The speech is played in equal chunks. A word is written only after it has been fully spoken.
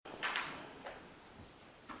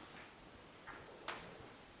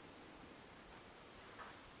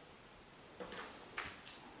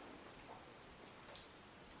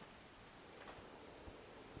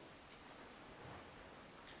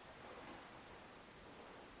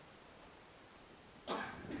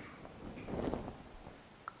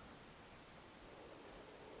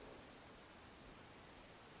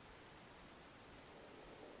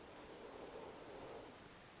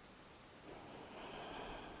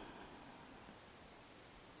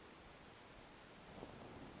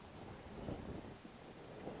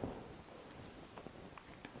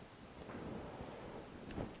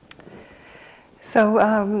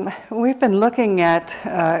We've been looking at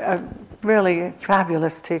a really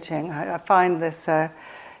fabulous teaching. I find this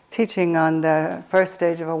teaching on the first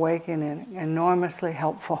stage of awakening enormously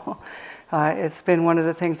helpful. It's been one of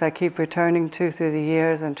the things I keep returning to through the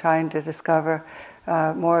years and trying to discover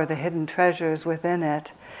more of the hidden treasures within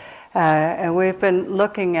it. And we've been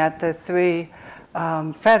looking at the three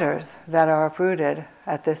fetters that are uprooted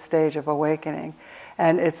at this stage of awakening.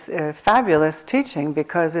 And it's a fabulous teaching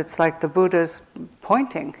because it's like the Buddha's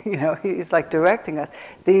pointing, he's like directing us.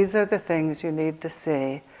 These are the things you need to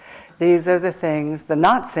see. These are the things, the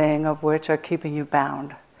not seeing of which are keeping you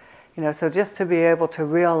bound. So just to be able to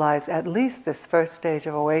realize at least this first stage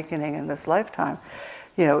of awakening in this lifetime,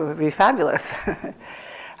 it would be fabulous.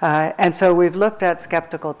 And so we've looked at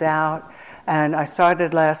skeptical doubt. And I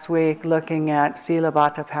started last week looking at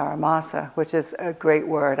sīlabbataparāmāsa, which is a great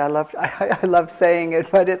word. I love saying it,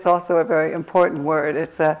 but it's also a very important word.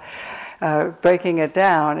 It's breaking it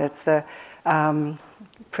down. It's the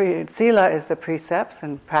sīla is the precepts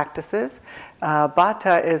and practices.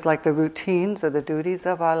 Bhāvanā is like the routines or the duties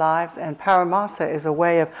of our lives, and paramāsa is a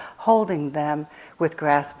way of holding them with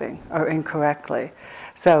grasping or incorrectly.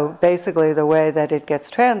 So basically, the way that it gets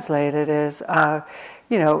translated is.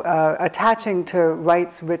 Attaching to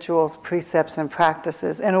rites, rituals, precepts, and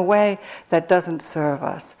practices in a way that doesn't serve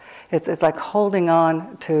us. It's like holding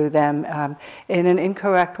on to them in an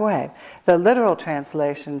incorrect way. The literal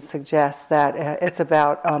translation suggests that it's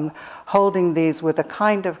about holding these with a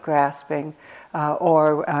kind of grasping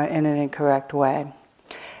or in an incorrect way.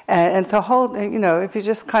 And so if you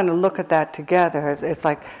just kind of look at that together, it's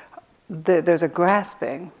like there's a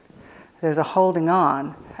grasping, there's a holding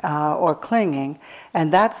on, or clinging,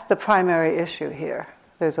 and that's the primary issue here.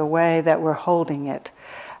 There's a way that we're holding it,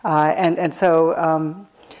 and so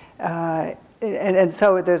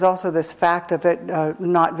there's also this fact of it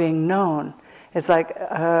not being known. It's like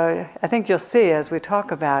I think you'll see as we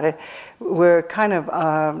talk about it, we're kind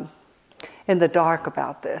of in the dark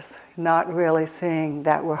about this, not really seeing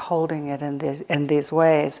that we're holding it in these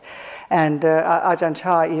ways. And Ajahn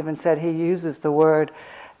Chah even said he uses the word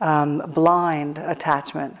blind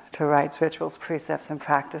attachment to rites, rituals, precepts, and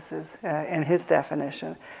practices in his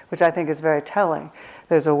definition, which I think is very telling.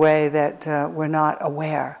 There's a way that we're not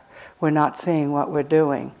aware, we're not seeing what we're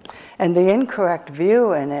doing. And the incorrect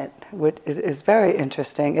view in it is very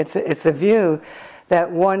interesting. It's the view that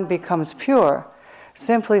one becomes pure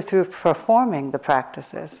simply through performing the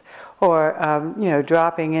practices or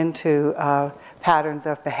dropping into patterns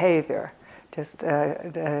of behavior. Just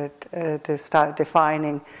to start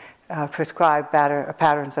defining prescribed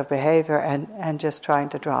patterns of behavior and just trying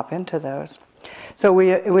to drop into those. So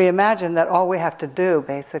we imagine that all we have to do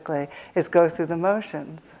basically is go through the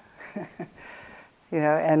motions,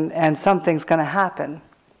 and something's going to happen.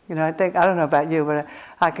 I don't know about you, but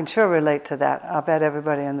I can sure relate to that. I'll bet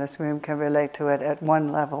everybody in this room can relate to it at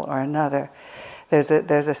one level or another. There's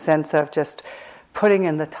a sense of just putting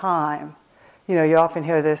in the time. You often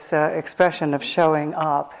hear this expression of showing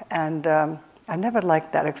up, and I never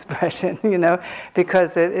liked that expression,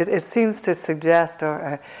 because it seems to suggest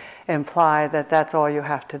or imply that that's all you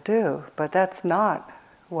have to do. But that's not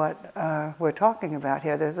what we're talking about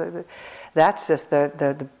here. That's just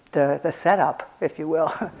the setup, if you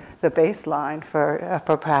will. The baseline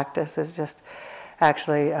for practice is just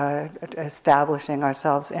actually establishing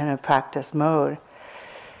ourselves in a practice mode.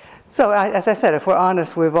 So, as I said, if we're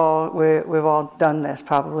honest, we've all done this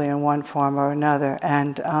probably in one form or another,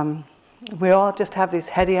 and we all just have these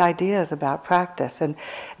heady ideas about practice, and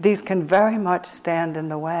these can very much stand in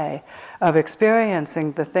the way of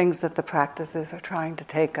experiencing the things that the practices are trying to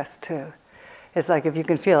take us to. It's like if you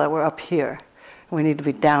can feel it, we're up here. We need to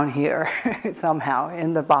be down here somehow,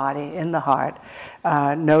 in the body, in the heart,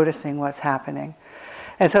 noticing what's happening.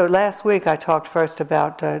 And so last week I talked first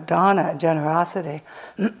about dāna, generosity.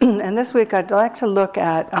 And this week I'd like to look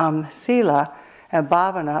at sīla and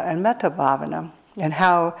bhāvanā and mettā and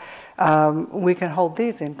how we can hold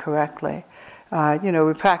these incorrectly.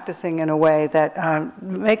 We're practicing in a way that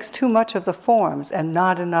makes too much of the forms and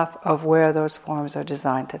not enough of where those forms are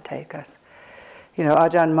designed to take us.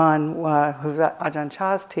 Ajahn Mun, who's Ajahn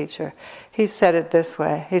Chah's teacher, he said it this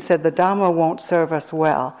way. He said, the Dhamma won't serve us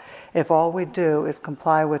well if all we do is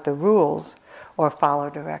comply with the rules or follow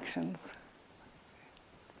directions.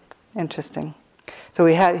 Interesting. So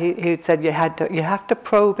he said you have to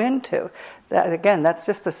probe into that. Again, that's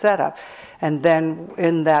just the setup. And then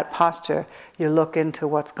in that posture, you look into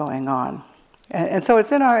what's going on. And so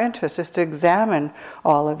it's in our interest just to examine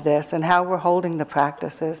all of this and how we're holding the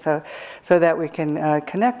practices so that we can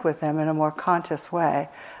connect with them in a more conscious way.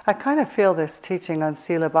 I kind of feel this teaching on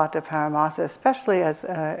sīlabbataparāmāsa, especially as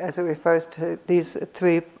it refers to these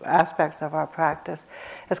three aspects of our practice,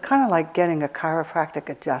 as kind of like getting a chiropractic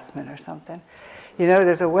adjustment or something. You know,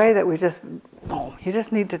 there's a way that we just, boom, you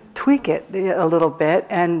just need to tweak it a little bit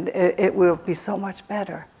and it will be so much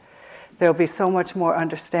better. There'll be so much more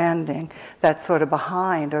understanding that's sort of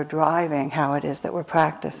behind or driving how it is that we're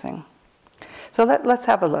practicing. So let's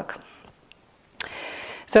have a look.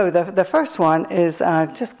 So the first one is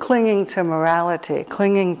just clinging to morality,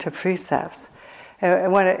 clinging to precepts.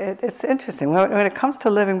 And it's interesting. When it comes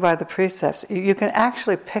to living by the precepts, you can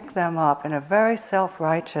actually pick them up in a very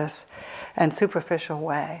self-righteous and superficial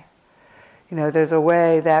way. You know, there's a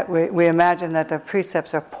way that we imagine that the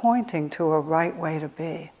precepts are pointing to a right way to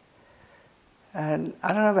be. And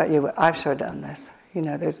I don't know about you, but I've sure done this. You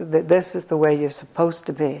know, this is the way you're supposed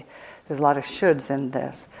to be. There's a lot of shoulds in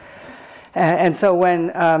this. And so when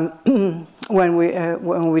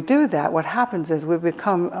we do that, what happens is we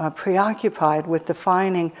become preoccupied with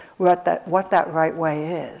defining what that right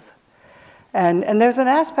way is. And there's an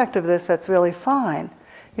aspect of this that's really fine.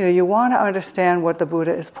 You know, you want to understand what the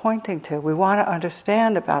Buddha is pointing to. We want to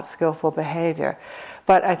understand about skillful behavior.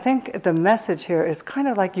 But I think the message here is kind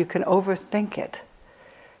of like you can overthink it.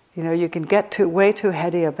 You know, you can get way too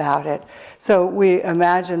heady about it. So we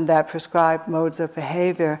imagine that prescribed modes of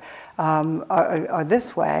behavior are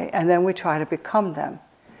this way, and then we try to become them.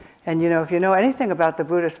 And you know, if you know anything about the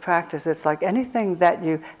Buddhist practice, it's like anything that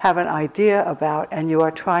you have an idea about and you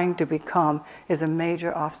are trying to become is a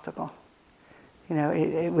major obstacle. You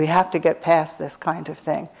know, we have to get past this kind of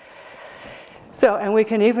thing. So, and we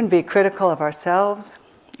can even be critical of ourselves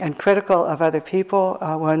and critical of other people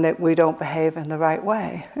when we don't behave in the right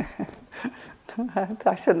way.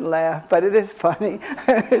 I shouldn't laugh, but it is funny.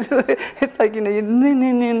 It's like, you know,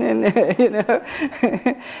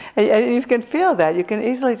 and you can feel that. You can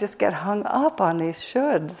easily just get hung up on these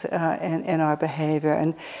shoulds in our behavior.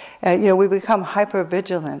 And, you know, we become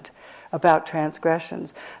hyper-vigilant about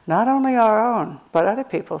transgressions, not only our own, but other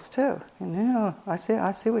people's too. You know, I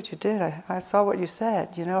see what you did. I saw what you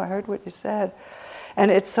said. You know, I heard what you said.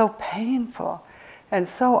 And it's so painful and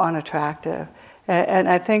so unattractive. And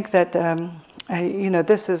I think that, you know,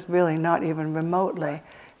 this is really not even remotely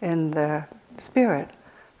in the spirit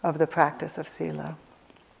of the practice of sīla.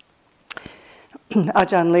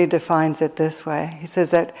 Ajahn Lee defines it this way. He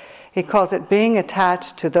says that he calls it being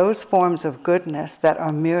attached to those forms of goodness that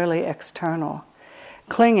are merely external,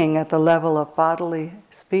 clinging at the level of bodily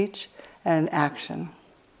speech and action.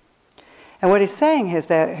 And what he's saying is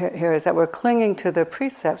that here is that we're clinging to the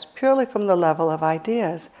precepts purely from the level of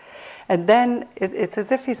ideas. And then it's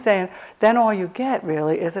as if he's saying, then all you get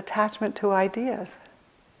really is attachment to ideas.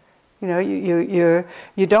 You know,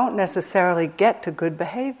 you don't necessarily get to good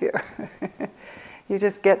behavior. You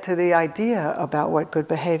just get to the idea about what good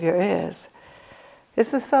behavior is.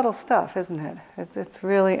 It's the subtle stuff, isn't it? It's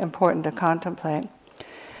really important to contemplate.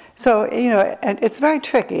 So, you know, and it's very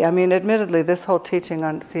tricky. I mean, admittedly, this whole teaching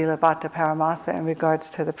on sīlabbataparāmāsa in regards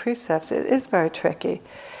to the precepts is very tricky,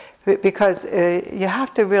 because you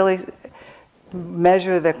have to really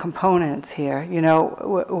measure the components here. You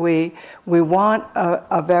know, we want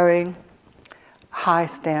a very high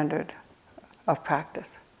standard of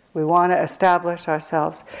practice. We want to establish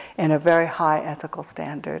ourselves in a very high ethical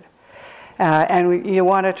standard. And you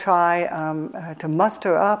want to try to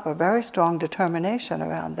muster up a very strong determination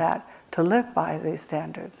around that, to live by these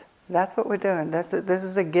standards. That's what we're doing. This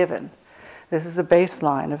is a given. This is a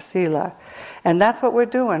baseline of sīla. And that's what we're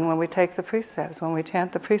doing when we take the precepts, when we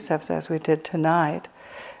chant the precepts as we did tonight.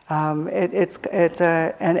 It's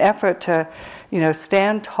an effort to, you know,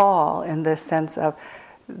 stand tall in this sense of,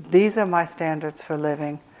 these are my standards for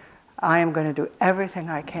living. I am going to do everything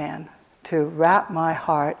I can to wrap my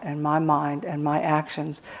heart and my mind and my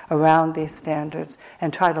actions around these standards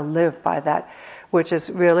and try to live by that, which is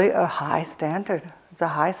really a high standard. It's a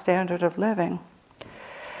high standard of living.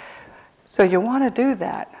 So you want to do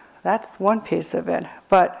that. That's one piece of it.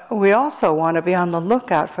 But we also want to be on the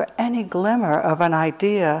lookout for any glimmer of an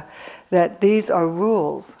idea that these are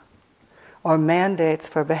rules or mandates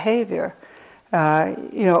for behavior.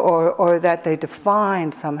 You know, or that they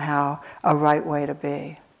define somehow a right way to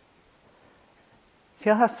be.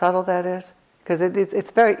 Feel how subtle that is? Because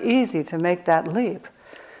it's very easy to make that leap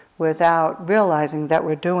without realizing that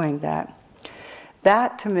we're doing that.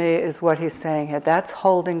 That, to me, is what he's saying here. That's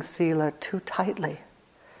holding sīla too tightly.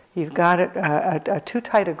 You've got a too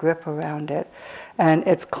tight a grip around it, and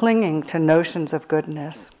it's clinging to notions of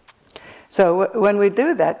goodness. So when we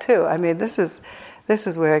do that too, I mean, this is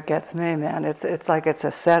where it gets me, man. It's like it's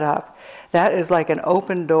a setup. That is like an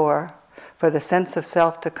open door for the sense of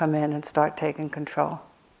self to come in and start taking control.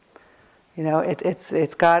 You know,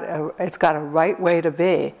 it's got a right way to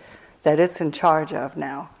be that it's in charge of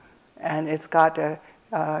now, and it's got to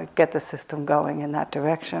get the system going in that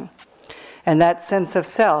direction. And that sense of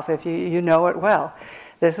self, if you know it well,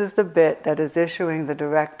 this is the bit that is issuing the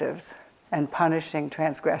directives and punishing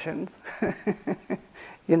transgressions.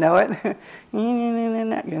 You know it?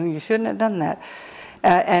 You shouldn't have done that.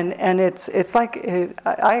 And it's like,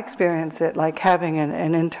 I experience it like having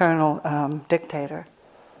an internal dictator.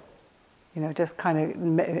 You know, just kind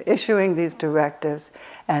of issuing these directives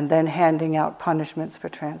and then handing out punishments for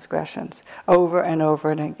transgressions over and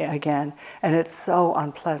over and again. And it's so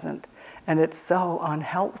unpleasant and it's so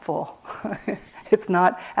unhelpful. It's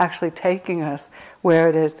not actually taking us where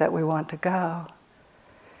it is that we want to go.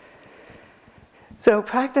 So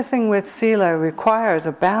practicing with sīla requires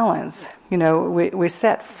a balance. You know, we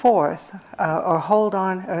set forth or hold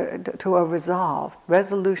on to a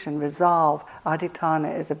resolution. Resolve.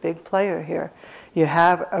 Adhitthana is a big player here. You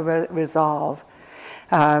have a resolve.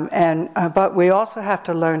 But we also have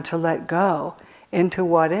to learn to let go into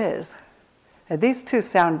what is. And these two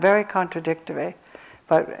sound very contradictory,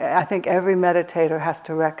 but I think every meditator has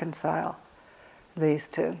to reconcile these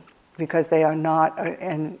two, because they are not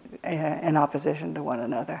in opposition to one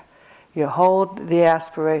another. You hold the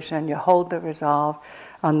aspiration, you hold the resolve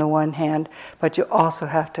on the one hand, but you also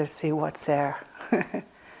have to see what's there. You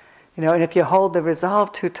know, and if you hold the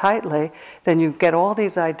resolve too tightly, then you get all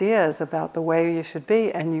these ideas about the way you should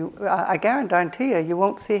be, and I guarantee you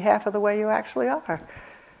won't see half of the way you actually are.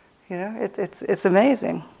 You know, it's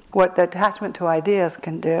amazing what the attachment to ideas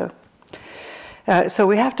can do. So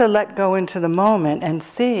we have to let go into the moment and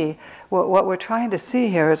see what we're trying to see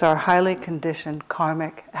here is our highly conditioned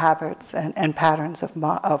karmic habits and patterns of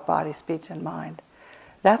body, speech, and mind.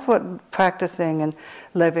 That's what practicing and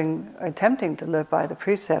living, attempting to live by the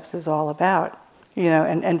precepts is all about. You know,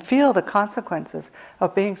 and feel the consequences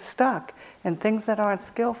of being stuck in things that aren't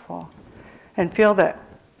skillful, and feel the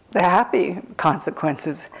happy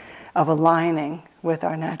consequences of aligning with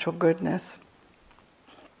our natural goodness.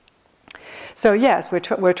 So yes,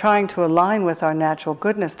 we're trying to align with our natural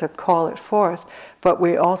goodness to call it forth, but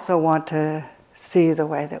we also want to see the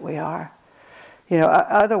way that we are. You know,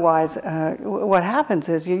 otherwise, what happens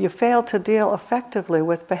is you fail to deal effectively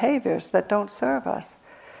with behaviors that don't serve us.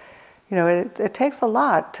 You know, it takes a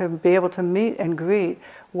lot to be able to meet and greet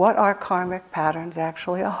what our karmic patterns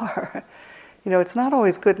actually are. You know, it's not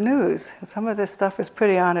always good news. Some of this stuff is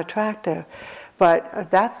pretty unattractive.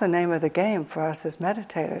 But that's the name of the game for us as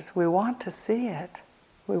meditators. We want to see it.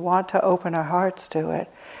 We want to open our hearts to it.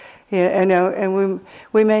 You know, and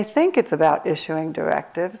we may think it's about issuing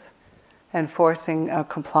directives and forcing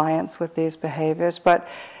compliance with these behaviors, but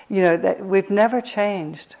you know that we've never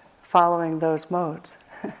changed following those modes.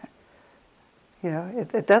 You know,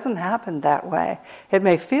 it doesn't happen that way. It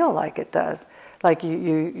may feel like it does, like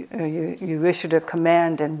you issued a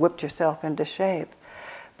command and whipped yourself into shape.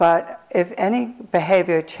 But if any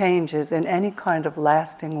behavior changes in any kind of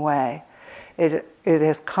lasting way, it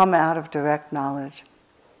has come out of direct knowledge.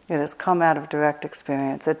 It has come out of direct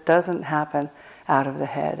experience. It doesn't happen out of the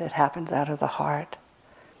head. It happens out of the heart.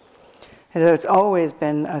 It's always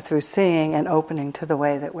been through seeing and opening to the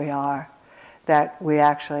way that we are that we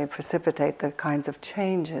actually precipitate the kinds of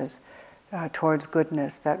changes towards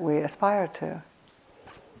goodness that we aspire to.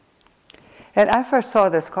 And I first saw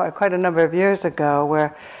this quite a number of years ago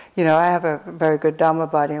where, you know, I have a very good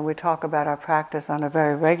Dhamma buddy and we talk about our practice on a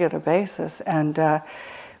very regular basis. And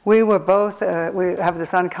we were both, we have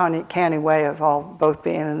this uncanny way of both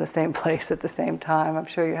being in the same place at the same time. I'm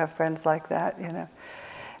sure you have friends like that, you know.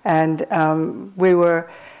 And we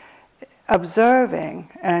were observing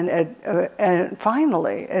and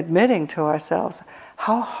finally admitting to ourselves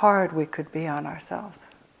how hard we could be on ourselves.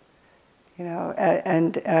 You know,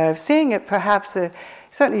 and seeing it perhaps,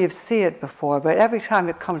 certainly you see it before, but every time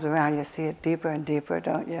it comes around you see it deeper and deeper,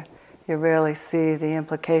 don't you? You really see the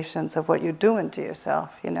implications of what you're doing to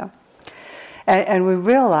yourself, you know. And we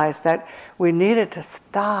realized that we needed to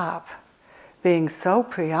stop being so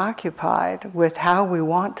preoccupied with how we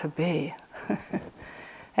want to be.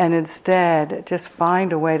 And instead just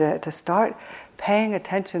find a way to start paying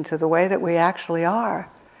attention to the way that we actually are.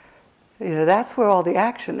 You know, that's where all the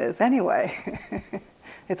action is anyway.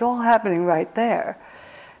 It's all happening right there.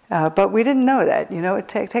 But we didn't know that. You know, it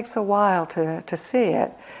takes a while to see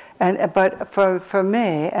it. But for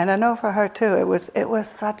me, and I know for her too, it was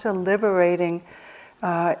such a liberating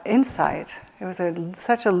insight. It was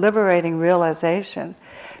such a liberating realization,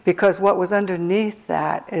 because what was underneath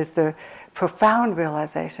that is the profound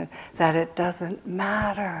realization that it doesn't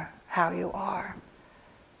matter how you are.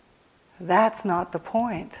 That's not the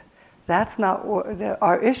point. That's not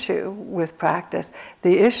our issue with practice.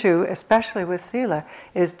 The issue, especially with sīla,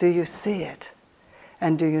 is do you see it?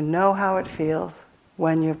 And do you know how it feels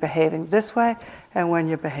when you're behaving this way and when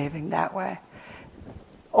you're behaving that way?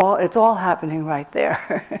 It's all happening right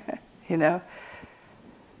there, you know.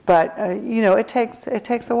 But it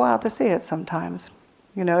takes a while to see it sometimes,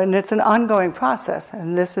 and it's an ongoing process.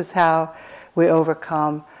 And this is how we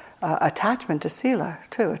overcome attachment to sīla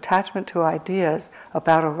too, attachment to ideas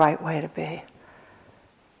about a right way to be.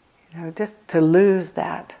 Just to lose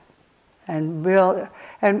that, and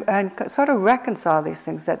sort of reconcile these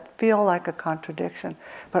things that feel like a contradiction.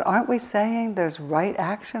 But aren't we saying there's right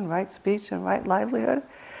action, right speech, and right livelihood?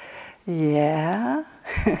 Yeah,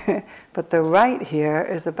 but the right here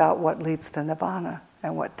is about what leads to nibbana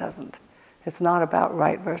and what doesn't. It's not about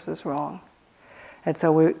right versus wrong. And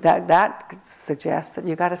so that suggests that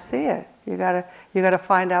you got to see it. You got to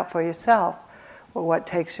find out for yourself what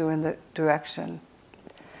takes you in the direction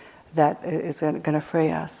that is going to free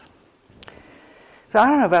us. So I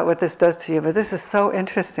don't know about what this does to you, but this is so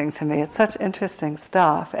interesting to me. It's such interesting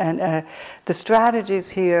stuff. And the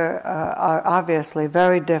strategies here are obviously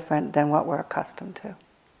very different than what we're accustomed to.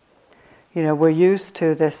 We're used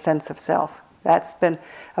to this sense of self. That's been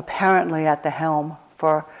apparently at the helm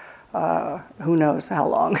for who knows how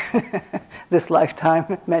long. This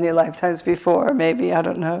lifetime, many lifetimes before, maybe, I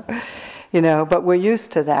don't know. But we're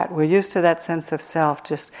used to that. We're used to that sense of self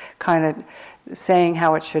just kind of saying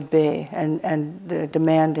how it should be and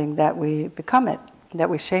demanding that we become it, that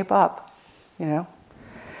we shape up,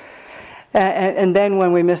 And then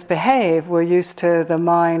when we misbehave, we're used to the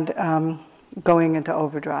mind going into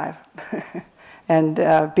overdrive and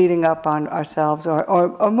beating up on ourselves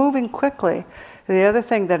or moving quickly. The other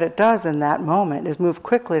thing that it does in that moment is move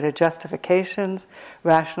quickly to justifications,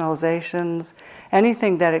 rationalizations,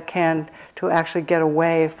 anything that it can to actually get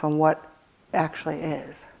away from what actually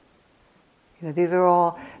is. These are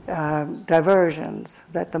all diversions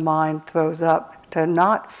that the mind throws up to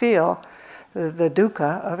not feel the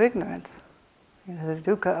dukkha of ignorance, the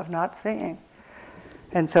dukkha of not seeing.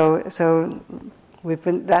 And so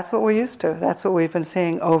that's what we're used to. That's what we've been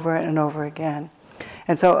seeing over and over again.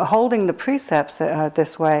 And so holding the precepts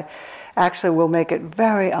this way actually will make it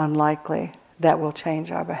very unlikely that we'll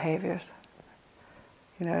change our behaviors.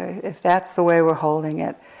 If that's the way we're holding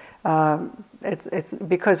it, it's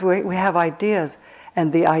because we have ideas,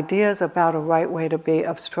 and the ideas about a right way to be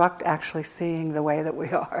obstruct actually seeing the way that we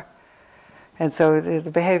are. And so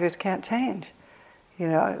the behaviors can't change.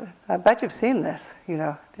 I bet you've seen this.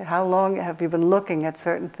 How long have you been looking at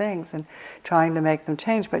certain things and trying to make them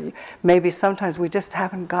change? But maybe sometimes we just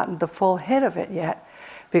haven't gotten the full hit of it yet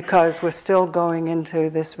because we're still going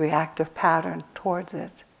into this reactive pattern towards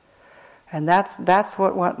it. And that's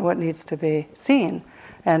what needs to be seen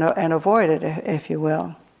and avoided, if you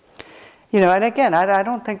will. And again, I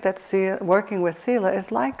don't think that working with sīla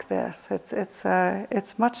is like this.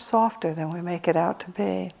 It's much softer than we make it out to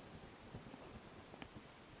be.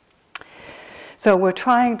 So we're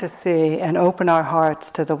trying to see and open our hearts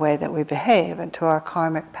to the way that we behave and to our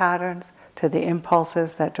karmic patterns, to the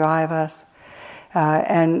impulses that drive us,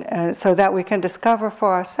 and so that we can discover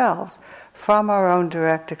for ourselves, from our own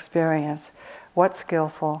direct experience, what's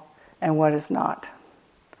skillful and what is not.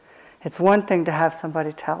 It's one thing to have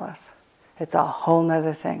somebody tell us. It's a whole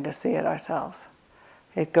other thing to see it ourselves.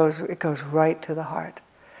 It goes right to the heart,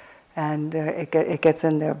 and it gets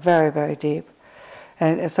in there very, very deep.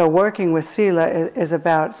 And so working with sīla is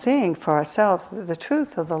about seeing for ourselves the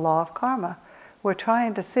truth of the law of karma. We're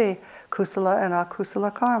trying to see kusala and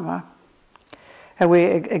akusala karma. And we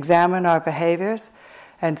examine our behaviors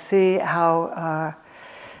and see how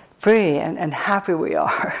free and happy we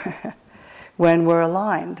are when we're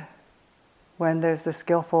aligned, when there's the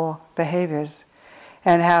skillful behaviors,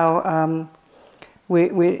 and how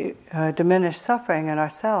we diminish suffering in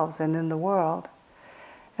ourselves and in the world.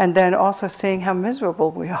 And then also seeing how miserable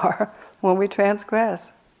we are when we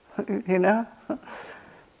transgress, I don't know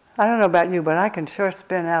about you, but I can sure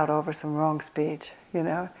spin out over some wrong speech,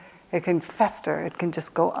 It can fester, it can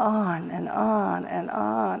just go on and on and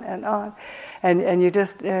on and on. And you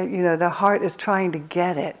just, the heart is trying to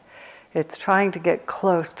get it. It's trying to get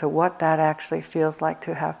close to what that actually feels like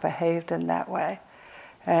to have behaved in that way.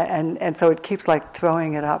 And so it keeps like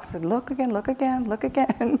throwing it up. So look again, look again, look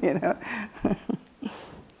again,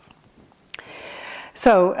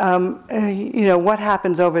 So, what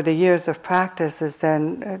happens over the years of practice is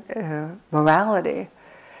then morality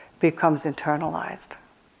becomes internalized.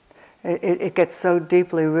 It gets so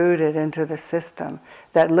deeply rooted into the system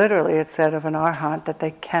that literally it's said of an arhat that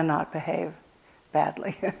they cannot behave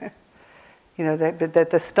badly. That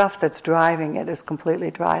the stuff that's driving it is completely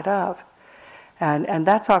dried up. And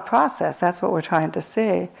that's our process. That's what we're trying to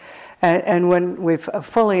see. And when we've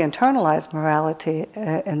fully internalized morality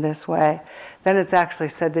in this way, then it's actually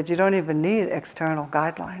said that you don't even need external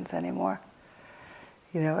guidelines anymore.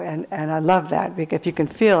 And I love that, because if you can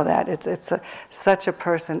feel that, such a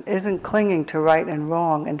person isn't clinging to right and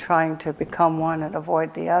wrong and trying to become one and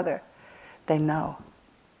avoid the other. They know.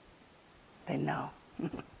 They know.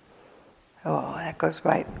 Oh, that goes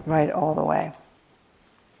right all the way.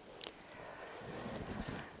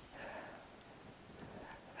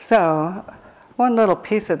 So, one little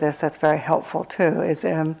piece of this that's very helpful too is,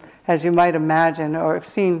 as you might imagine or have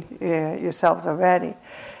seen yourselves already,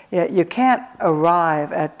 you can't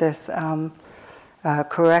arrive at this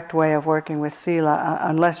correct way of working with sīla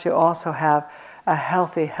unless you also have a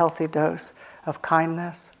healthy dose of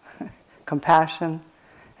kindness, compassion,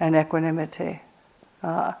 and equanimity.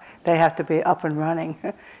 They have to be up and running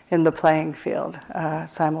in the playing field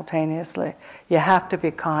simultaneously. You have to be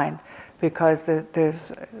kind, because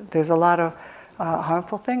there's a lot of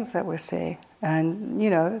harmful things that we see, and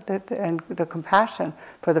and the compassion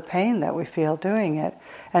for the pain that we feel doing it,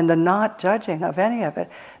 and the not judging of any of it.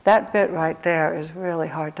 That bit right there is really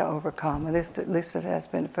hard to overcome. At least it has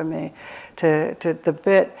been for me. To the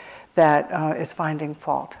bit that is finding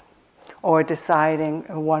fault, or deciding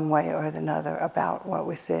one way or another about what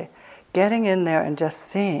we see, getting in there and just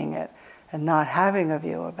seeing it, and not having a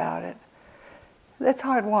view about it. That's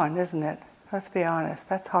hard won, isn't it? Let's be honest,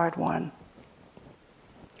 that's hard won.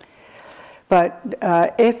 But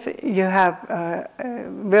if you have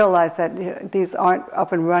realized that these aren't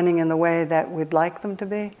up and running in the way that we'd like them to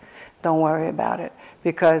be, don't worry about it,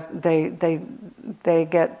 because they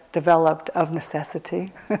get developed of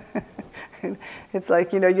necessity. It's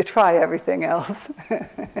like, you try everything else.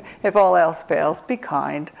 If all else fails, be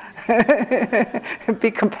kind.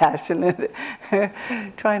 Be compassionate.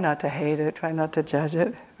 Try not to hate it. Try not to judge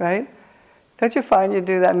it, right? Don't you find you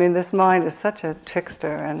do that? I mean, this mind is such a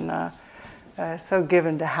trickster and so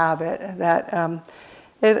given to habit that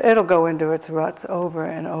it'll go into its ruts over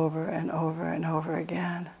and over and over and over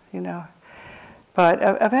again, But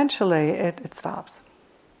eventually it stops.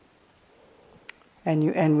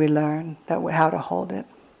 And we learn how to hold it.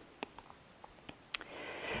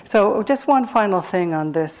 So just one final thing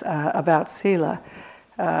on this about sīla.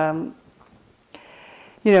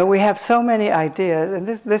 We have so many ideas, and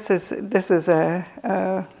this is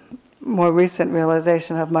a more recent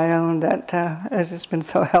realization of my own that has just been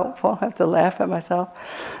so helpful. I have to laugh at myself.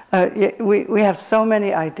 We have so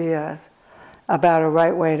many ideas about a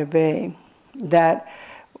right way to be, that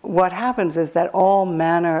what happens is that all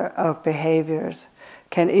manner of behaviors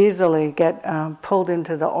can easily get pulled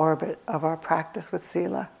into the orbit of our practice with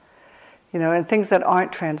sīla. And things that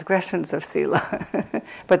aren't transgressions of sīla,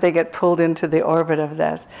 but they get pulled into the orbit of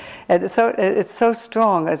this. And so it's so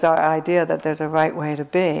strong as our idea that there's a right way to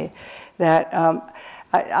be, that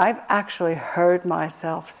I've actually heard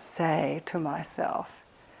myself say to myself,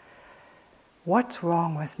 what's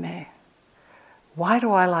wrong with me? Why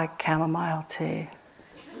do I like chamomile tea?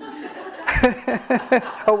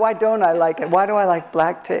 Or why don't I like it? Why do I like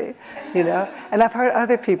black tea? And I've heard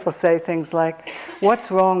other people say things like, what's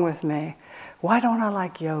wrong with me? Why don't I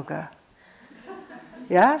like yoga?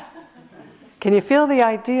 Yeah? Can you feel the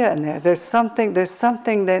idea in there? There's something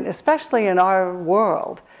that, especially in our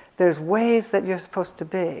world, there's ways that you're supposed to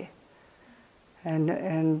be.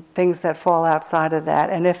 And things that fall outside of that.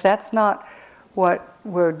 And if that's not what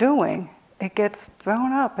we're doing, it gets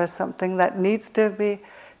thrown up as something that needs to be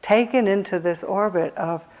taken into this orbit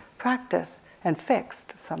of practice and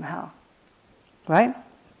fixed somehow, right?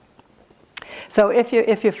 So if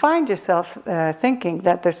you find yourself thinking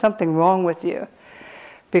that there's something wrong with you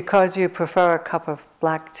because you prefer a cup of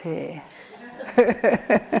black tea,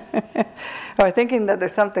 or thinking that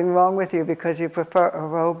there's something wrong with you because you prefer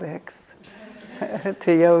aerobics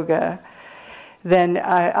to yoga, then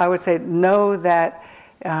I would say know that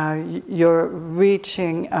you're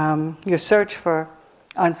reaching your search for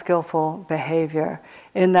unskillful behavior.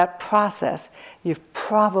 In that process, you've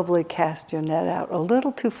probably cast your net out a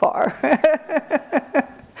little too far.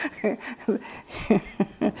 I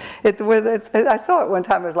saw it one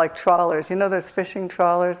time. It was like trawlers. Those fishing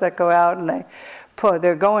trawlers that go out and they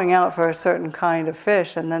they're going out for a certain kind of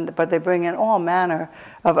fish, but they bring in all manner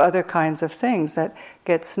of other kinds of things that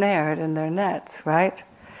get snared in their nets, right?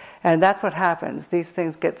 And that's what happens. These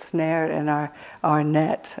things get snared in our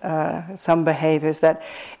net. Some behaviors that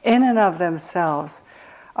in and of themselves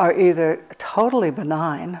are either totally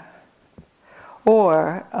benign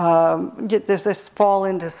or there's this fall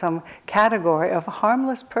into some category of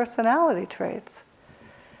harmless personality traits.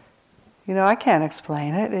 I can't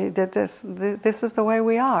explain it. This is the way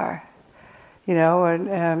we are.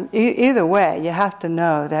 And either way, you have to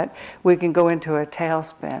know that we can go into a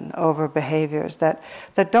tailspin over behaviors that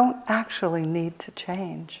don't actually need to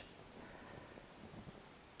change.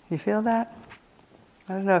 You feel that?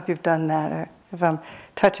 I don't know if you've done that or if I'm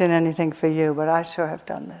touching anything for you, but I sure have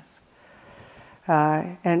done this.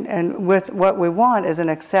 And with what we want is an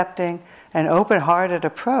accepting and open-hearted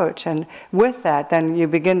approach. And with that, then you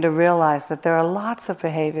begin to realize that there are lots of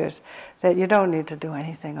behaviors that you don't need to do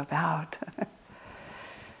anything about.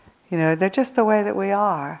 They're just the way that we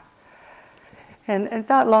are. And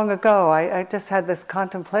not long ago, I just had this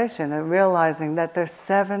contemplation of realizing that there's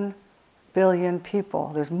 7 billion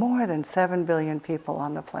people. There's more than 7 billion people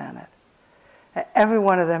on the planet. Every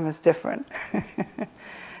one of them is different.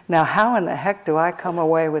 Now, how in the heck do I come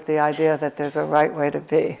away with the idea that there's a right way to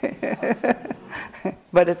be?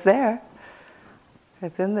 But it's there.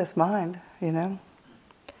 It's in this mind,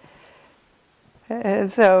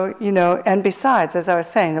 And so, and besides, as I was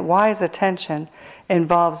saying, that wise attention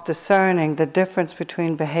involves discerning the difference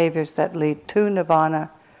between behaviors that lead to nibbana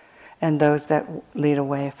and those that lead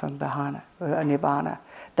away from nibbana.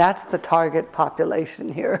 That's the target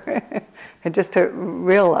population here. And just to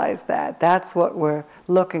realize that's what we're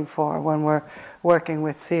looking for when we're working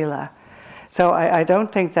with sīla. So I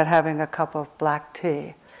don't think that having a cup of black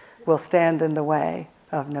tea will stand in the way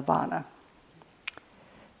of nibbana.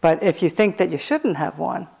 But if you think that you shouldn't have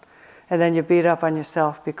one, and then you beat up on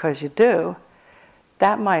yourself because you do,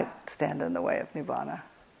 that might stand in the way of nibbana.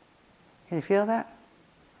 Can you feel that?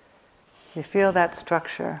 You feel that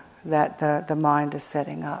structure that the mind is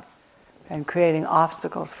setting up and creating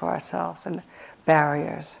obstacles for ourselves and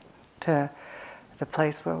barriers to the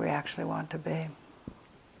place where we actually want to be.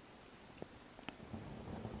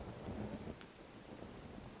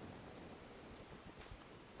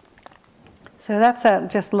 So that's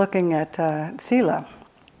just looking at sīla.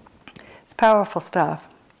 It's powerful stuff.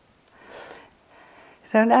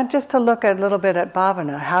 So now just to look a little bit at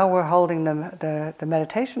bhāvanā, how we're holding the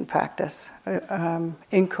meditation practice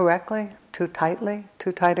incorrectly, too tight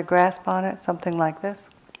a grasp on it, something like this.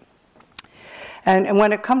 And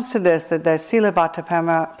when it comes to this, the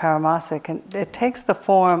sīlabbataparāmāsa, it takes the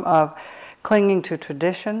form of clinging to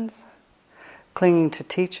traditions, clinging to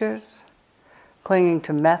teachers, clinging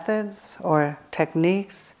to methods or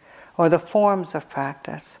techniques or the forms of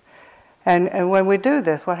practice. And when we do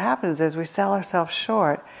this, what happens is we sell ourselves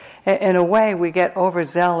short. In a way, we get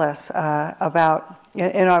overzealous in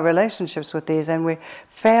our relationships with these, and we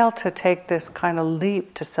fail to take this kind of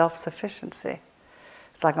leap to self-sufficiency.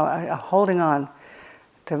 It's like I'm holding on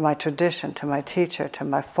to my tradition, to my teacher, to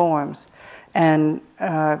my forms. And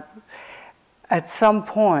at some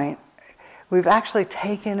point, we've actually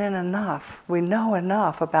taken in enough. We know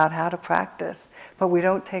enough about how to practice, but we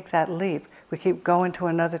don't take that leap. We keep going to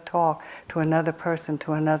another talk, to another person,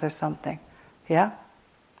 to another something. Yeah?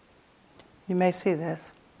 You may see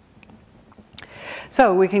this.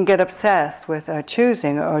 So we can get obsessed with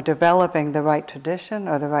choosing or developing the right tradition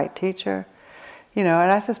or the right teacher. And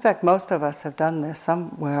I suspect most of us have done this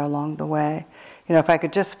somewhere along the way. If I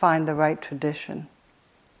could just find the right tradition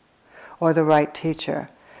or the right teacher,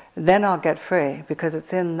 then I'll get free, because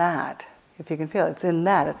it's in that. If you can feel it, it's in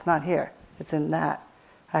that. It's not here. It's in that.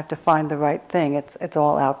 I have to find the right thing. It's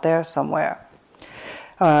all out there somewhere.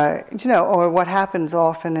 Or what happens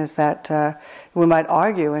often is that we might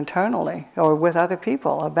argue internally or with other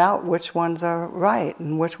people about which ones are right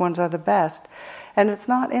and which ones are the best. And it's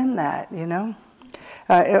not in that,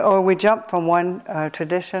 or we jump from one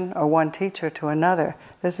tradition or one teacher to another.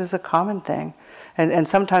 This is a common thing. And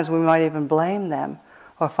sometimes we might even blame them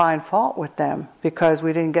or find fault with them because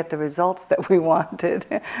we didn't get the results that we wanted.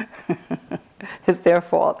 It's their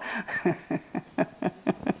fault.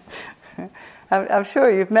 I'm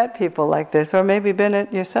sure you've met people like this, or maybe been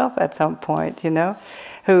it yourself at some point,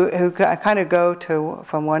 who kind of go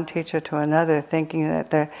from one teacher to another thinking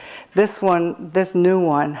that this new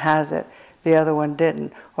one has it, the other one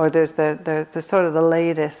didn't, or there's the sort of the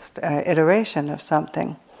latest iteration of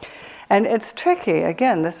something. And it's tricky.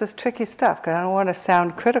 Again, this is tricky stuff, because I don't want to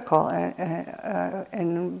sound critical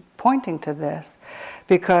in pointing to this,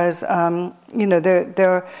 because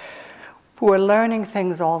we're learning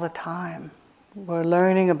things all the time. We're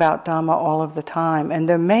learning about Dhamma all of the time. And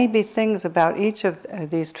there may be things about each of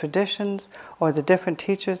these traditions or the different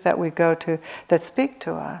teachers that we go to that speak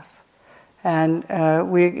to us. And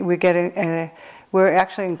we're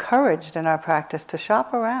actually encouraged in our practice to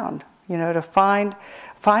shop around, to find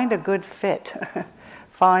a good fit.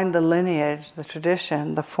 Find the lineage, the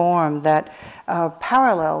tradition, the form that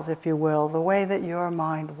parallels, if you will, the way that your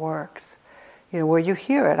mind works. Where you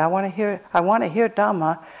hear it. I want to hear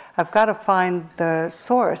Dhamma. I've got to find the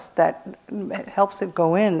source that helps it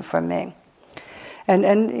go in for me.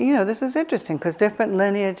 And this is interesting because different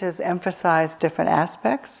lineages emphasize different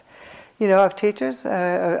aspects, of teachers,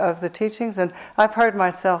 of the teachings. And I've heard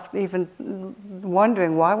myself even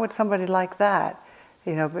wondering, why would somebody like that?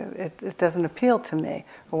 It doesn't appeal to me.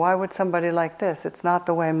 Why would somebody like this? It's not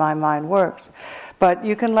the way my mind works. But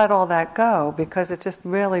you can let all that go because it's just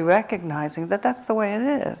really recognizing that that's the way it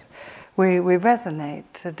is. We resonate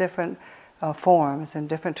to different forms and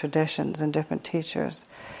different traditions and different teachers.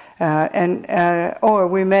 Or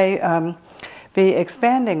we may be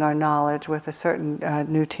expanding our knowledge with a certain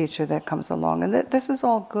new teacher that comes along. And this is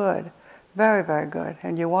all good. Very, very good.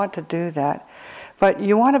 And you want to do that. But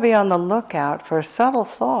you want to be on the lookout for subtle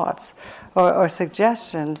thoughts or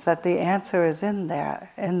suggestions that the answer is in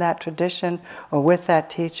there, in that tradition or with that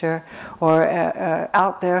teacher or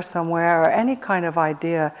out there somewhere, or any kind of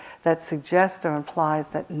idea that suggests or implies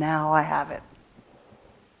that now I have it.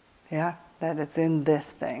 Yeah? That it's in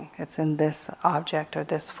this thing, it's in this object or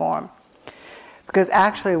this form. Because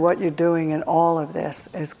actually what you're doing in all of this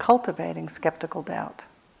is cultivating skeptical doubt.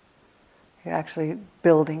 You're actually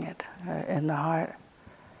building it in the heart.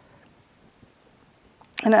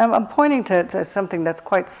 And I'm pointing to something that's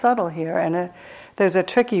quite subtle here, and there's a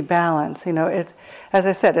tricky balance. It's, as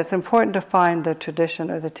I said, it's important to find the tradition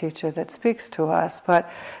or the teacher that speaks to us, but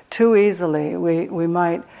too easily we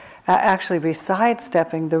might actually be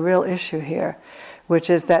sidestepping the real issue here, which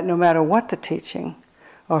is that no matter what the teaching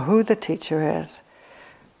or who the teacher is,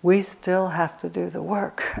 we still have to do the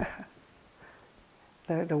work.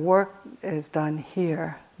 The work is done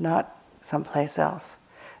here, not someplace else.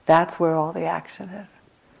 That's where all the action is.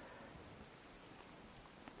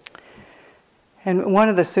 And one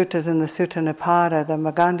of the suttas in the Sutta Nipada, the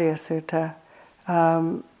Magandiya Sutta,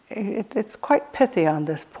 it's quite pithy on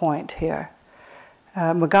this point here.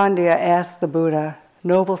 Magandiya asked the Buddha,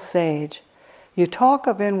 "Noble sage, you talk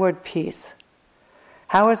of inward peace.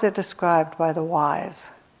 How is it described by the wise?"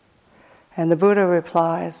 And the Buddha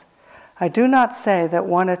replies, "I do not say that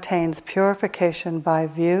one attains purification by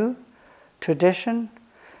view, tradition,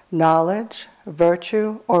 knowledge,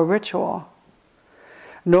 virtue, or ritual.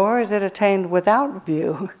 Nor is it attained without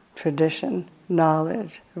view, tradition,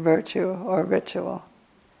 knowledge, virtue, or ritual.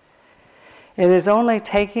 It is only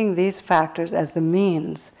taking these factors as the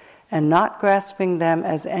means and not grasping them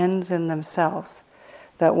as ends in themselves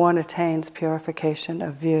that one attains purification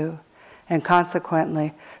of view and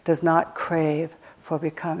consequently does not crave for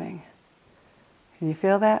becoming." Can you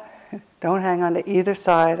feel that? Don't hang on to either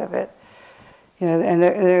side of it. And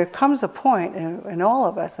there comes a point in all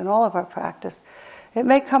of us, in all of our practice, it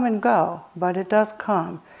may come and go, but it does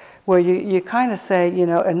come, where you kind of say,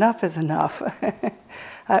 enough is enough.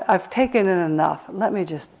 I've taken in enough. Let me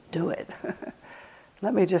just do it.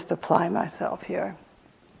 Let me just apply myself here.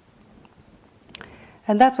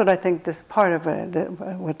 And that's what I think this part of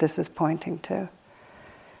what this is pointing to.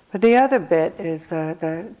 But the other bit is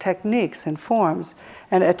the techniques and forms.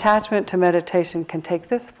 And attachment to meditation can take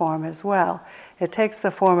this form as well. It takes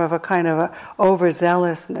the form of a kind of a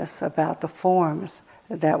overzealousness about the forms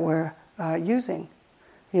that we're using,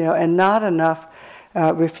 and not enough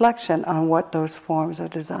reflection on what those forms are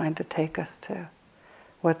designed to take us to,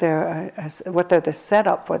 what they're the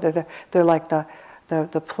setup for. They're like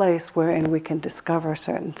the place wherein we can discover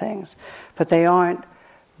certain things, but they aren't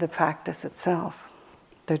the practice itself.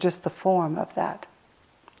 They're just the form of that.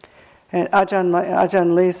 And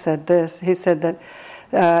Ajahn Lee said this. He said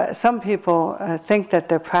that some people think that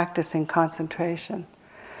they're practicing concentration,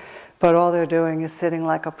 but all they're doing is sitting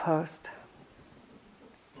like a post.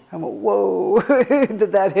 I went, whoa,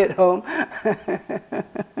 did that hit home?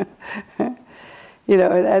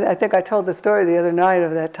 And I think I told the story the other night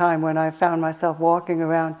of that time when I found myself walking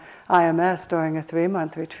around IMS during a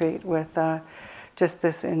 3-month retreat with just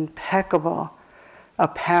this impeccable,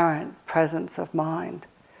 apparent presence of mind.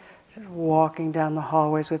 Just walking down the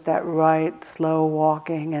hallways with that right, slow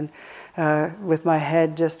walking, and with my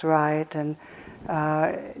head just right, and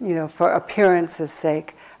for appearance's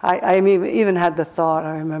sake. I even had the thought,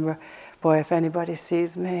 I remember, boy, if anybody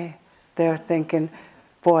sees me, they're thinking,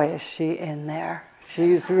 boy, is she in there.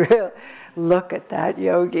 She's real. look at that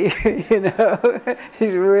yogi,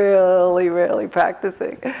 he's really, really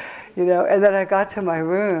practicing, And then I got to my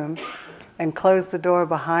room and closed the door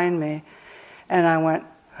behind me, and I went,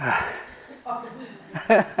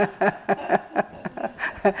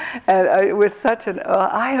 and it was such an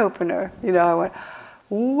eye-opener, I went,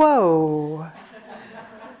 whoa,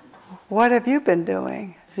 what have you been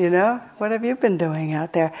doing? What have you been doing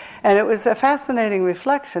out there? And it was a fascinating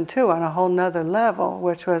reflection, too, on a whole nother level,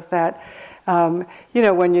 which was that,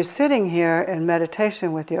 when you're sitting here in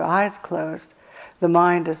meditation with your eyes closed, the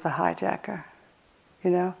mind is the hijacker,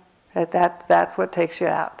 That's what takes you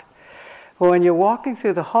out. But when you're walking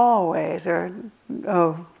through the hallways, or,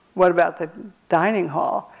 what about the dining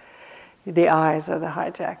hall? The eyes are the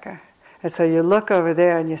hijacker. And so you look over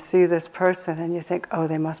there and you see this person and you think, oh,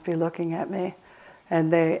 they must be looking at me.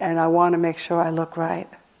 And I want to make sure I look right.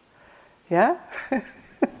 Yeah?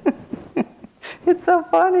 It's so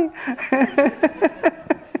funny.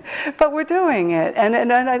 But we're doing it. And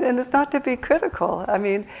it's not to be critical. I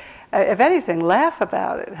mean, if anything, laugh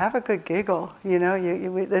about it. Have a good giggle.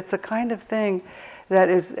 It's the kind of thing that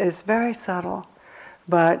is very subtle.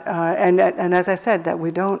 But and as I said, that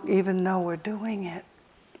we don't even know we're doing it.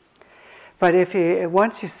 But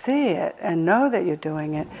once you see it and know that you're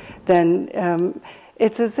doing it, then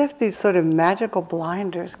it's as if these sort of magical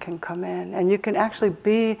blinders can come in, and you can actually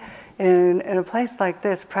be in a place like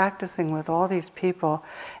this, practicing with all these people,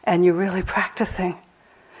 and you're really practicing.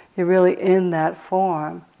 You're really in that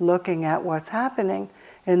form, looking at what's happening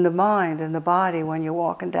in the mind, in the body, when you're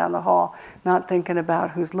walking down the hall, not thinking about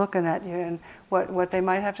who's looking at you and what they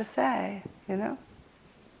might have to say,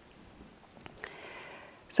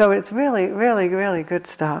 So it's really, really, really good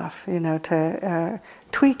stuff, to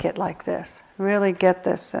tweak it like this, really get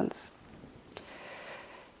this sense.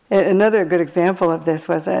 Another good example of this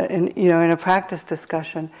was in a practice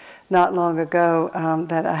discussion not long ago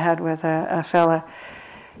that I had with a fella.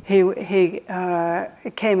 He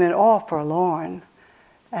came in all forlorn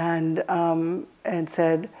and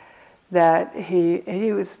said that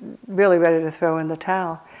he was really ready to throw in the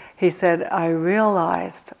towel. He said, I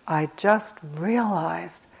just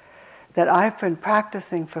realized that I've been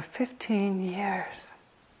practicing for 15 years.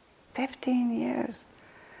 15 years.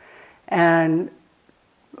 And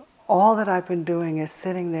all that I've been doing is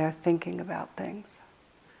sitting there thinking about things.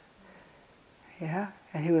 Yeah?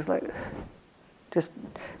 And he was like, just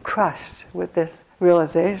crushed with this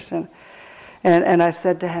realization. And I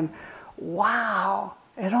said to him, wow,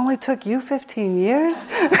 it only took you 15 years?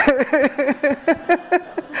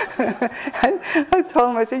 I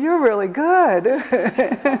told him, I said, you're really good.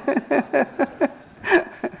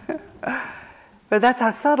 But that's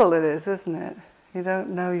how subtle it is, isn't it? You don't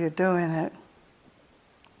know you're doing it.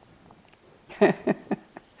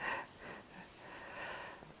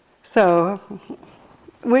 So,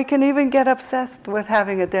 we can even get obsessed with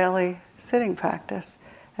having a daily sitting practice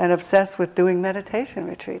and obsessed with doing meditation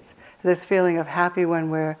retreats. This feeling of happy when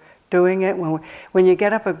we're doing it, when you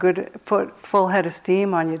get up a good full head of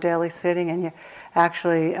steam on your daily sitting, and you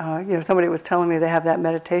actually, somebody was telling me they have that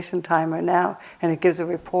meditation timer now, and it gives a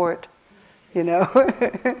report, and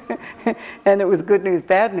it was good news,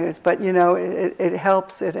 bad news, but it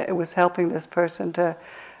helps. It was helping this person to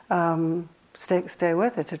stay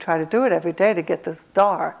with it, to try to do it every day to get the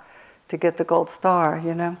star, to get the gold star,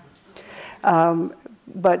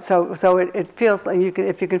 But so it feels like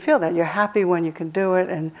if you can feel that, you're happy when you can do it,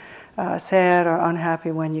 and sad or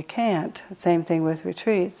unhappy when you can't. Same thing with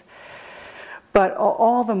retreats. But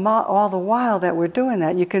all the while that we're doing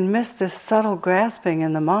that, you can miss this subtle grasping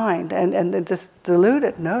in the mind and this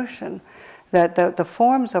deluded notion that the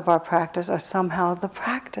forms of our practice are somehow the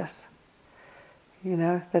practice.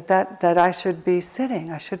 That I should be sitting,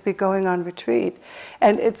 I should be going on retreat.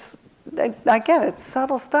 And it's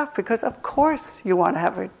subtle stuff, because of course you want to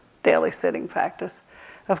have a daily sitting practice.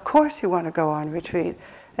 Of course you want to go on retreat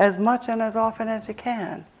as much and as often as you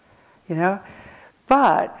can,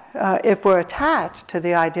 But if we're attached to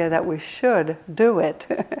the idea that we should do it,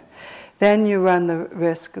 then you run the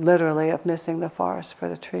risk, literally, of missing the forest for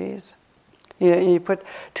the trees. You put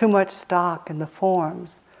too much stock in the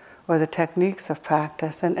forms or the techniques of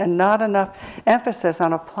practice, and not enough emphasis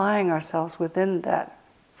on applying ourselves within that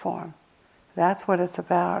form. That's what it's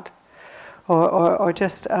about. Or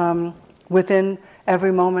just within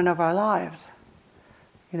every moment of our lives.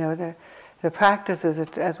 The practice is,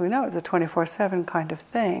 as we know, it's a 24/7 kind of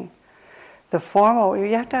thing. The formal,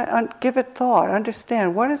 you have to give it thought,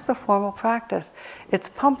 understand, what is the formal practice? It's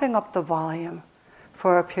pumping up the volume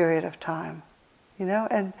for a period of time,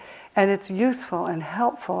 and it's useful and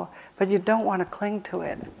helpful, but you don't want to cling to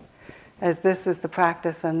it. as this is the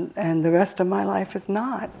practice and the rest of my life is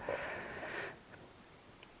not.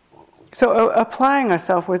 So applying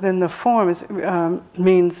ourselves within the forms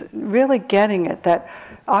means really getting it that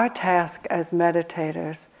our task as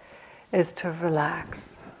meditators is to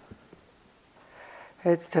relax.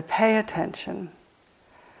 It's to pay attention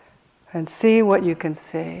and see what you can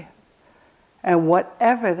see. And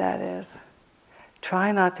whatever that is,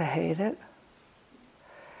 try not to hate it.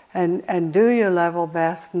 And do your level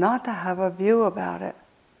best not to have a view about it,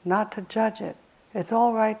 not to judge it. It's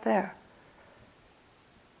all right there.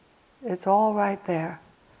 It's all right there.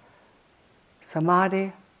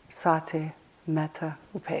 Samadhi, sati, mettā,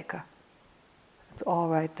 upekkha. It's all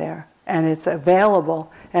right there. And it's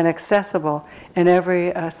available and accessible in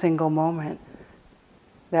every single moment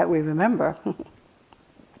that we remember.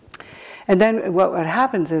 And then what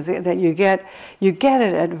happens is that you get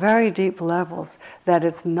it at very deep levels, that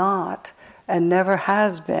it's not and never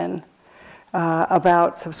has been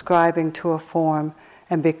about subscribing to a form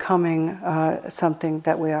and becoming something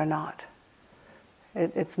that we are not.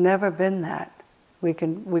 It's never been that. We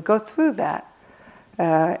go through that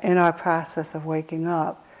in our process of waking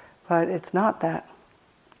up, but it's not that.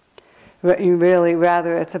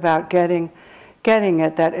 Rather, it's about getting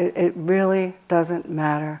it that it really doesn't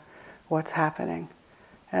matter what's happening.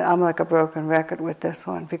 And I'm like a broken record with this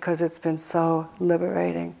one because it's been so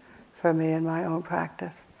liberating for me in my own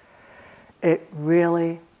practice. It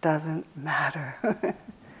really doesn't matter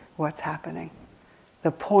what's happening.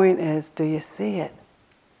 The point is, do you see it?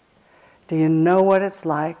 Do you know what it's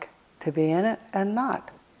like to be in it and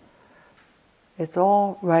not? It's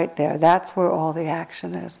all right there. That's where all the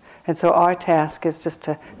action is. And so our task is just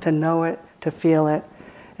to know it, to feel it,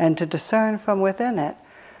 and to discern from within it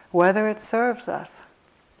whether it serves us.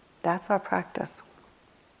 That's our practice.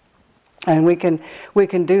 And we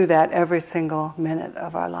can do that every single minute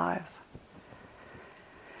of our lives.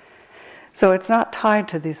 So it's not tied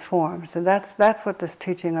to these forms. And that's what this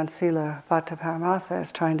teaching on sīlabbataparāmāsa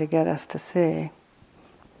is trying to get us to see.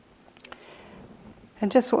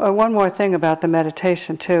 And just one more thing about the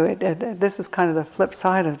meditation too. This is kind of the flip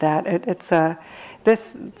side of that.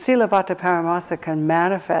 This sīlabbataparāmāsa can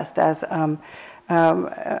manifest as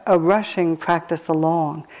a rushing practice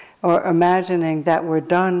along, or imagining that we're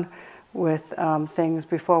done with things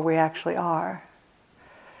before we actually are.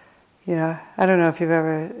 You know, I don't know if you've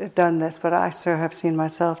ever done this, but I sure have seen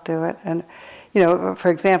myself do it. And, you know, for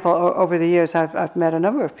example, over the years, I've met a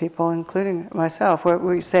number of people, including myself, where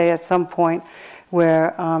we say at some point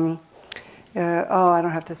where, oh, I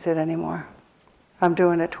don't have to sit anymore. I'm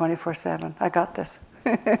doing it 24/7. I got this.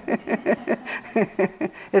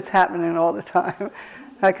 It's happening all the time.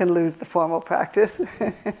 I can lose the formal practice.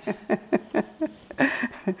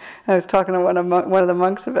 I was talking to one of the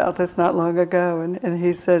monks about this not long ago, and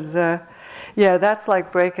he says, yeah, that's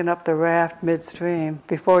like breaking up the raft midstream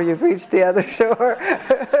before you've reached the other shore.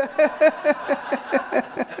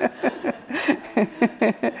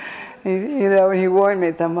 He warned me,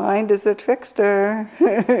 the mind is a trickster.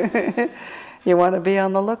 You want to be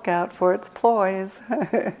on the lookout for its ploys.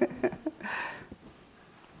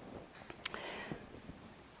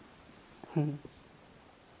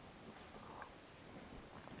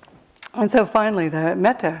 And so finally, the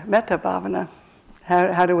mettā bhāvanā.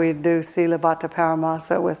 How do we do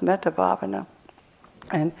sīlabbataparāmāsa with mettā bhāvanā?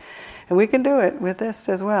 And we can do it with this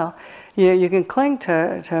as well. You can cling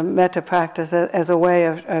to mettā practice as a way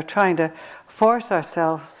of trying to force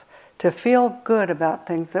ourselves to feel good about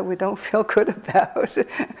things that we don't feel good about.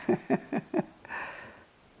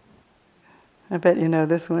 I bet you know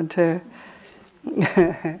this one too.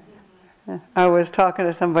 I was talking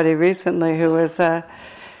to somebody recently who was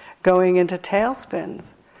going into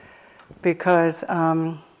tailspins because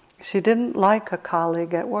she didn't like a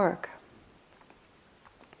colleague at work.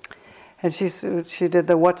 And she did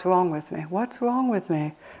the what's wrong with me? What's wrong with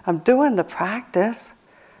me? I'm doing the practice.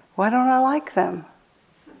 Why don't I like them?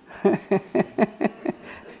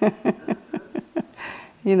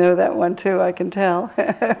 You know that one too, I can tell.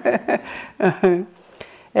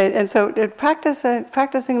 And so practicing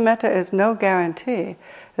mettā is no guarantee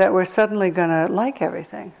that we're suddenly going to like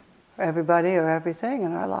everything, everybody or everything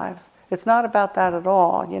in our lives. It's not about that at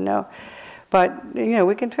all, you know. But, you know,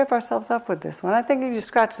 we can trip ourselves up with this one. I think if you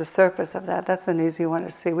scratch the surface of that, that's an easy one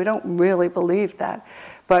to see. We don't really believe that,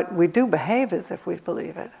 but we do behave as if we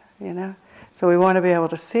believe it, you know. So we want to be able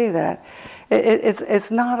to see that.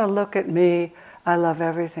 It's not a look at me, I love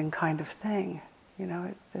everything kind of thing. You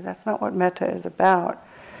know, that's not what mettā is about.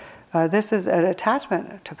 This is an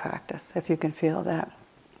attachment to practice, if you can feel that.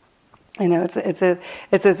 You know, it's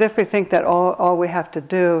as if we think that all we have to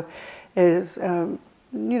do is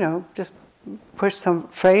just push some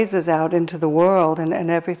phrases out into the world and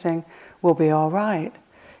everything will be all right.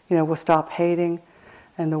 We'll stop hating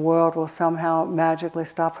and the world will somehow magically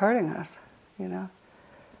stop hurting us,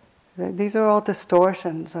 These are all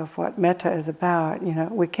distortions of what metta is about.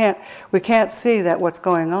 We can't see that what's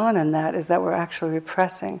going on in that is that we're actually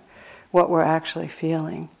repressing what we're actually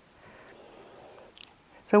feeling.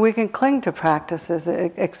 So we can cling to practices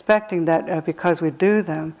expecting that because we do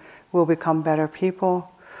them, we'll become better people,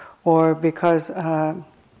 or because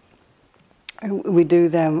we do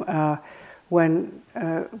them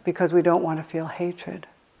because we don't want to feel hatred.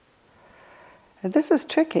 And this is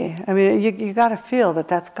tricky. I mean, you got to feel that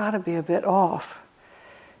that's got to be a bit off.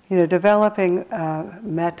 Developing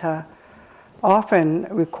metta often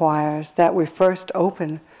requires that we first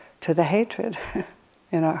open to the hatred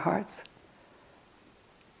in our hearts.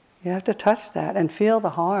 You have to touch that and feel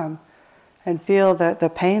the harm and feel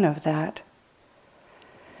the pain of that.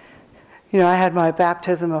 I had my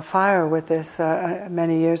baptism of fire with this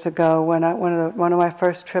many years ago when one of my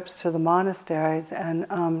first trips to the monasteries, and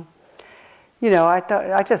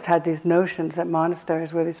I just had these notions that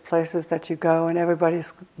monasteries were these places that you go and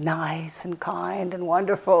everybody's nice and kind and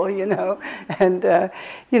wonderful, and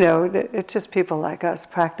it's just people like us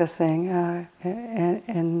practicing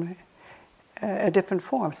in a different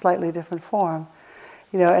form, slightly different form,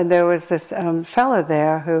 And there was this fellow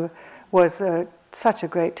there who was such a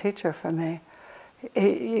great teacher for me.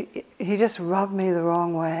 He just rubbed me the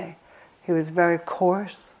wrong way. He was very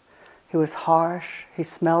coarse. He was harsh. He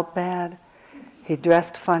smelled bad. He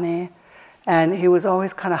dressed funny. And he was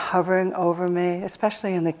always kind of hovering over me,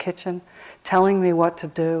 especially in the kitchen, telling me what to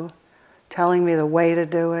do, telling me the way to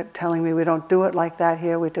do it, telling me we don't do it like that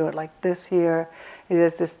here, we do it like this here. It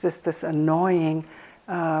is just this annoying,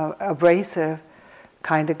 abrasive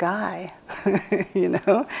kind of guy,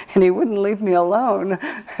 and he wouldn't leave me alone.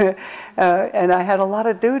 And I had a lot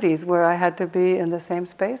of duties where I had to be in the same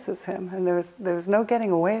space as him, and there was no getting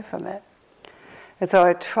away from it. And so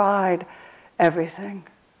I tried everything.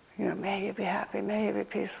 May you be happy, may you be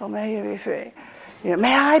peaceful, may you be free.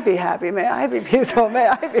 May I be happy, may I be peaceful, may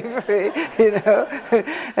I be free,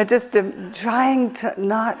 and just trying to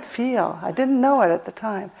not feel. I didn't know it at the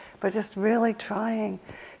time, but just really trying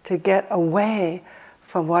to get away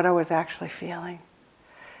from what I was actually feeling.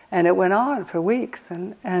 And it went on for weeks,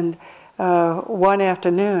 and one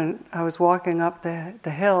afternoon I was walking up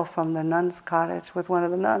the hill from the nun's cottage with one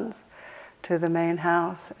of the nuns to the main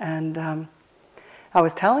house, and I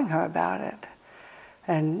was telling her about it.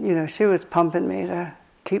 And, she was pumping me to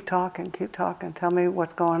keep talking, tell me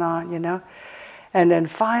what's going on, And then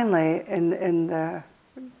finally, in the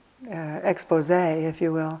expose, if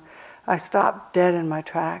you will, I stopped dead in my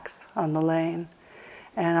tracks on the lane.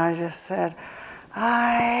 And I just said,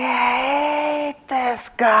 I hate this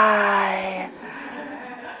guy.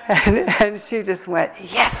 And she just went,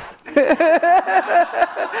 yes!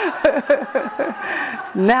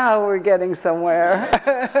 Now we're getting somewhere.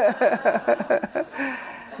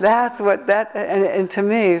 That's what and to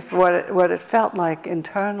me, what it felt like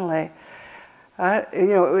internally,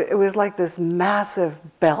 it was like this massive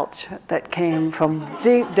belch that came from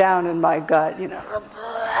deep down in my gut,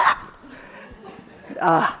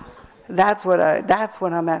 That's what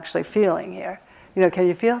I'm actually feeling here. Can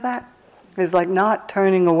you feel that? It's like not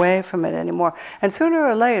turning away from it anymore. And sooner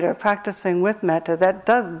or later, practicing with metta, that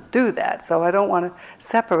does do that. So I don't want to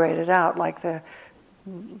separate it out like the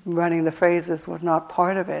running the phrases was not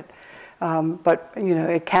part of it. But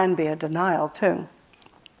it can be a denial too.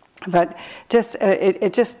 But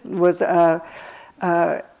it just was an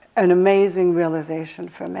amazing realization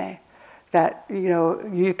for me that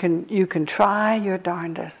you can try your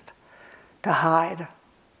darndest to hide.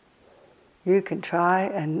 You can try,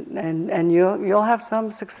 and you'll have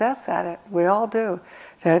some success at it. We all do.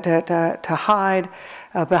 To hide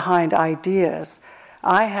behind ideas.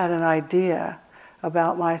 I had an idea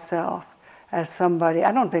about myself as somebody.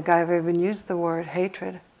 I don't think I've even used the word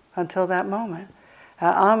hatred until that moment.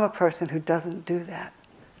 I'm a person who doesn't do that.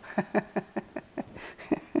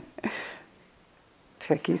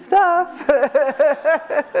 Tricky stuff.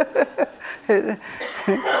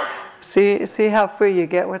 See how free you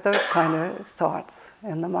get with those kind of thoughts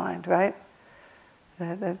in the mind, right?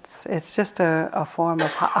 It's just a form of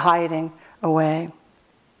hiding away.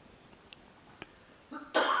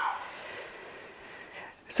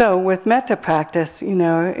 So with metta practice,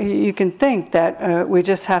 you can think that we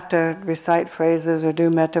just have to recite phrases or do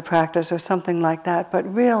metta practice or something like that,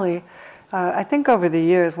 but really, I think over the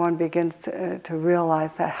years one begins to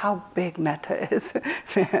realize that how big metta is.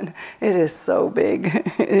 Man, it is so big.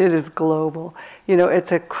 It is global.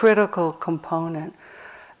 It's a critical component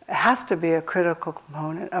has to be a critical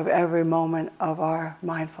component of every moment of our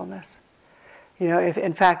mindfulness. If,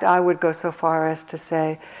 in fact, I would go so far as to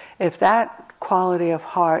say, if that quality of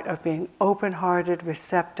heart, of being open-hearted,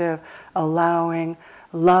 receptive, allowing,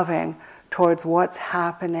 loving towards what's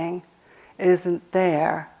happening isn't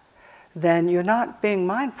there, then you're not being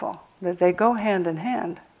mindful. That they go hand in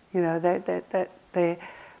hand.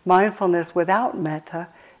 Mindfulness without mettā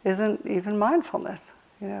isn't even mindfulness.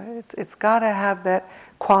 It's got to have that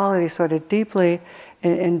quality sort of deeply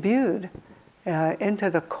imbued into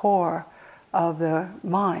the core of the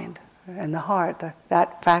mind and the heart.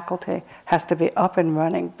 That faculty has to be up and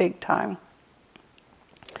running big time.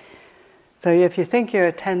 So if you think you're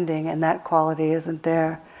attending and that quality isn't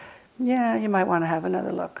there, you might want to have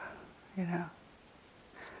another look.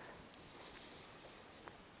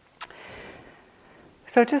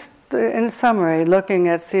 So just in summary, looking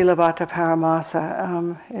at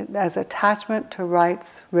sīlabbataparāmāsa as attachment to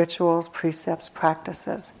rites, rituals, precepts,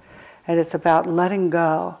 practices. And it's about letting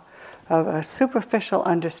go of a superficial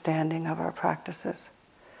understanding of our practices.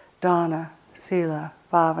 Dāna, sīla,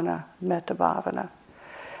 bhāvanā, mettā bhāvanā.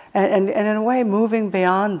 And in a way moving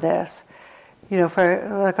beyond this,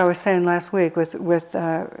 for like I was saying last week, with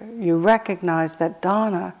you recognize that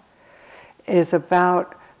dāna is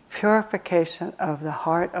about purification of the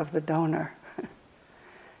heart of the donor.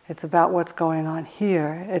 It's about what's going on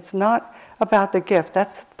here. It's not about the gift.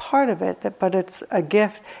 That's part of it, but it's a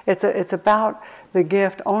gift. It's about the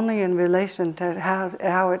gift only in relation to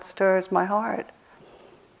how it stirs my heart.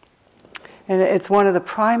 And it's one of the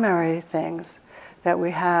primary things that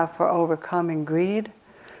we have for overcoming greed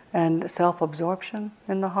and self-absorption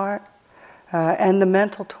in the heart, and the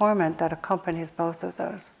mental torment that accompanies both of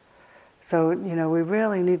those. So, we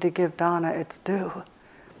really need to give dāna its due.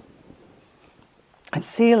 And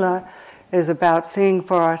sīla is about seeing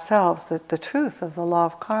for ourselves the truth of the law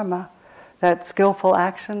of karma, that skillful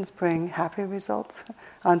actions bring happy results,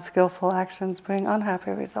 unskillful actions bring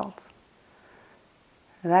unhappy results.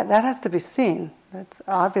 That has to be seen. That's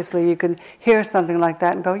obviously, you can hear something like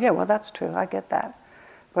that and go, yeah, well, that's true, I get that.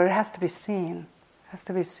 But it has to be seen. It has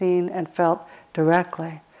to be seen and felt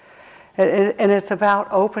directly. And it's about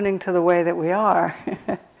opening to the way that we are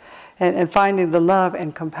and finding the love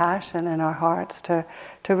and compassion in our hearts to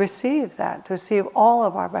receive that, to receive all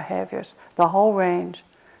of our behaviors, the whole range,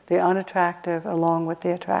 the unattractive along with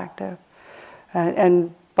the attractive.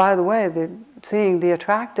 And by the way, seeing the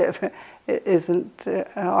attractive isn't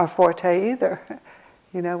our forte either.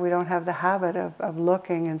 We don't have the habit of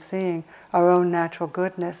looking and seeing our own natural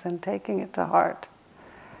goodness and taking it to heart.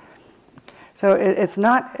 So it's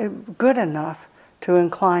not good enough to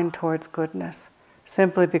incline towards goodness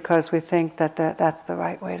simply because we think that that's the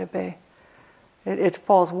right way to be. It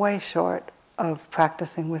falls way short of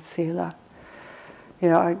practicing with sīla.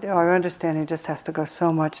 Our understanding just has to go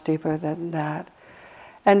so much deeper than that.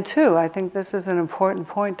 And two, I think this is an important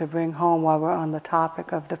point to bring home while we're on the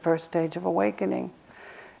topic of the first stage of awakening.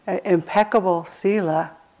 Impeccable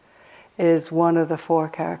sīla is one of the 4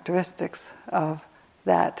 characteristics of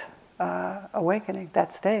that awakening,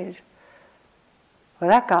 that stage. Well,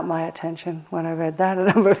 that got my attention when I read that a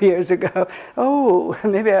number of years ago. Oh,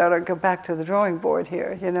 maybe I ought to go back to the drawing board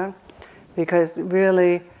here, because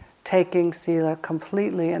really taking sīla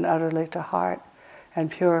completely and utterly to heart and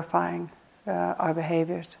purifying our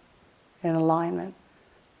behaviors in alignment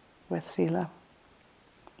with sīla.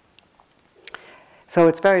 So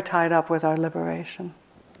it's very tied up with our liberation.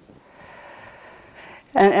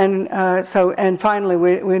 And finally,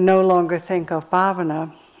 we no longer think of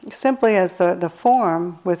bhāvanā simply as the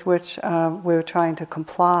form with which we're trying to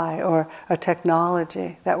comply, or a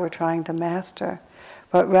technology that we're trying to master,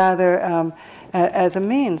 but rather as a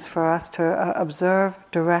means for us to observe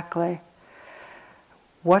directly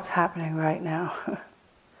what's happening right now.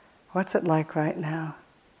 What's it like right now?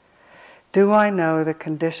 Do I know the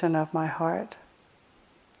condition of my heart?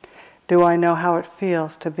 Do I know how it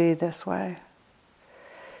feels to be this way?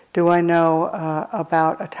 Do I know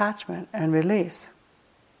about attachment and release?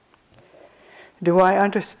 Do I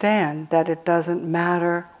understand that it doesn't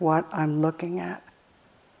matter what I'm looking at?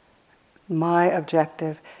 My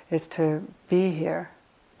objective is to be here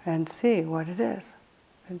and see what it is,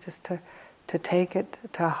 and just to take it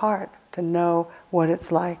to heart, to know what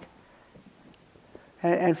it's like.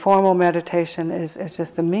 And formal meditation is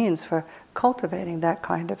just the means for cultivating that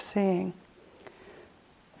kind of seeing.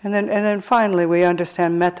 And then finally we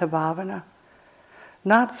understand mettā bhāvanā,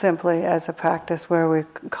 not simply as a practice where we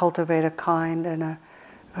cultivate a kind and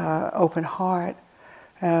a open heart,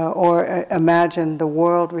 or imagine the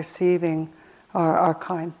world receiving our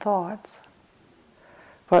kind thoughts,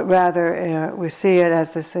 but rather we see it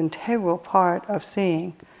as this integral part of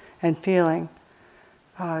seeing and feeling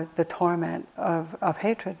the torment of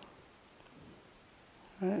hatred.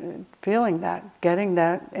 Feeling that, getting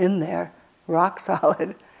that in there, rock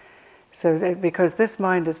solid. So because this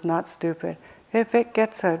mind is not stupid, if it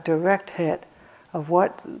gets a direct hit of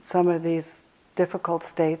what some of these difficult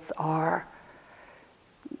states are,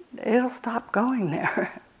 it'll stop going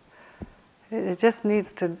there. It just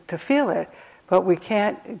needs to feel it. But we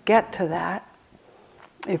can't get to that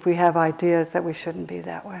if we have ideas that we shouldn't be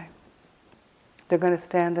that way. They're going to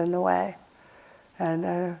stand in the way.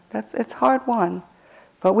 And it's hard won,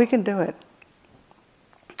 but we can do it.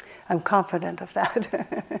 I'm confident of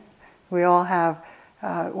that. We all have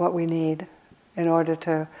what we need in order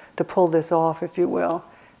to pull this off, if you will,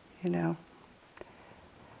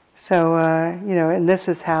 So, and this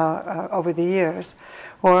is how, over the years,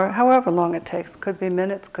 or however long it takes, could be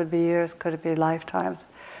minutes, could be years, could be lifetimes,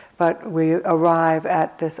 but we arrive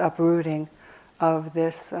at this uprooting of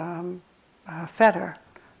this fetter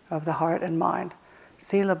of the heart and mind,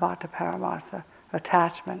 sīlabbataparāmāsa,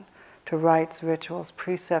 attachment to rites, rituals,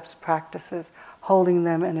 precepts, practices, holding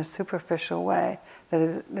them in a superficial way that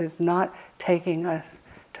is not taking us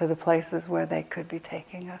to the places where they could be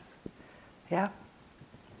taking us. Yeah?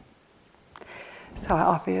 So I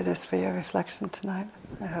offer you this for your reflection tonight.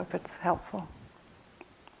 I hope it's helpful.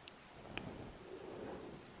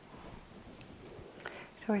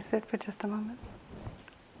 Shall we sit for just a moment?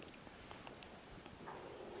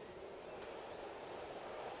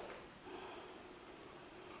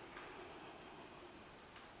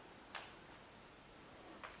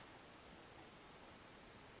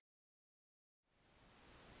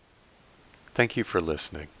 Thank you for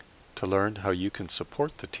listening. To learn how you can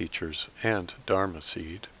support the teachers and Dharma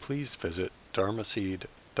Seed, please visit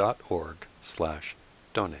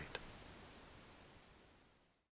dharmaseed.org/donate.